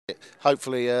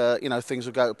hopefully, you know, things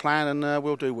will go to plan and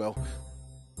we'll do well.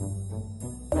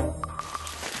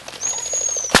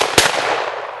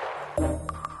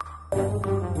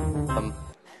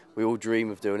 We all dream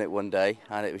of doing it one day,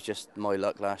 and it was just my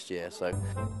luck last year. So.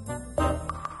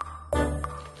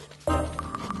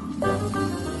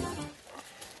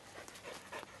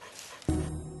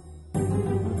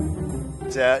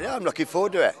 Yeah, I'm looking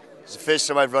forward to it. It's the first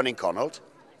time I've run in Conholt,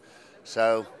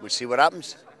 so we'll see what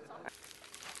happens.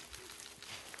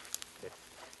 It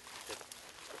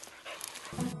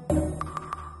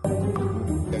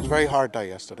was a very hard day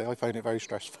yesterday. I found it very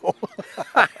stressful.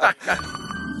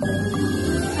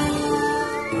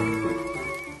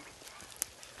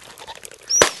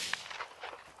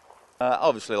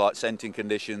 Obviously, like scenting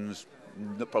conditions,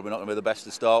 probably not going to be the best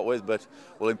to start with, but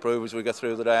we'll improve as we go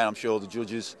through the day. And I'm sure the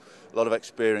judges, a lot of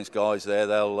experienced guys there,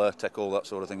 they'll take all that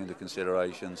sort of thing into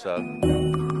consideration. So.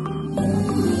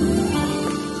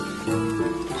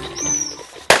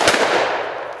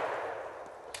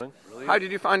 How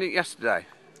did you find it yesterday?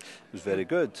 It was very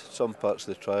good. Some parts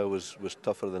of the trial was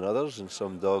tougher than others, and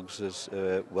some dogs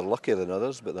were luckier than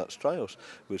others, but that's trials.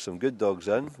 We had some good dogs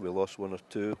in. We lost one or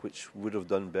two which would have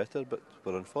done better, but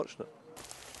were unfortunate.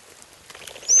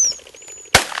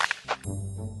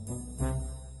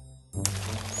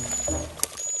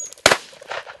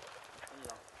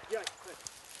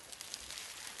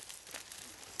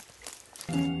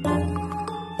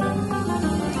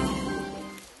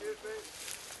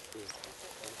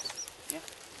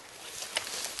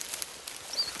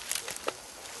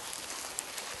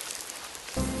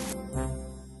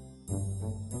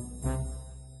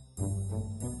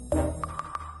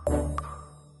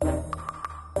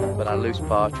 But a loose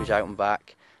partridge out and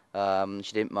back,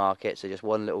 she didn't mark it, so just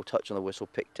one little touch on the whistle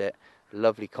picked it.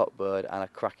 Lovely cockbird and a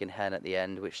cracking hen at the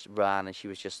end, which ran, and she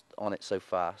was just on it so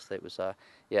fast. It was,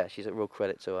 yeah, she's a real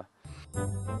credit to her.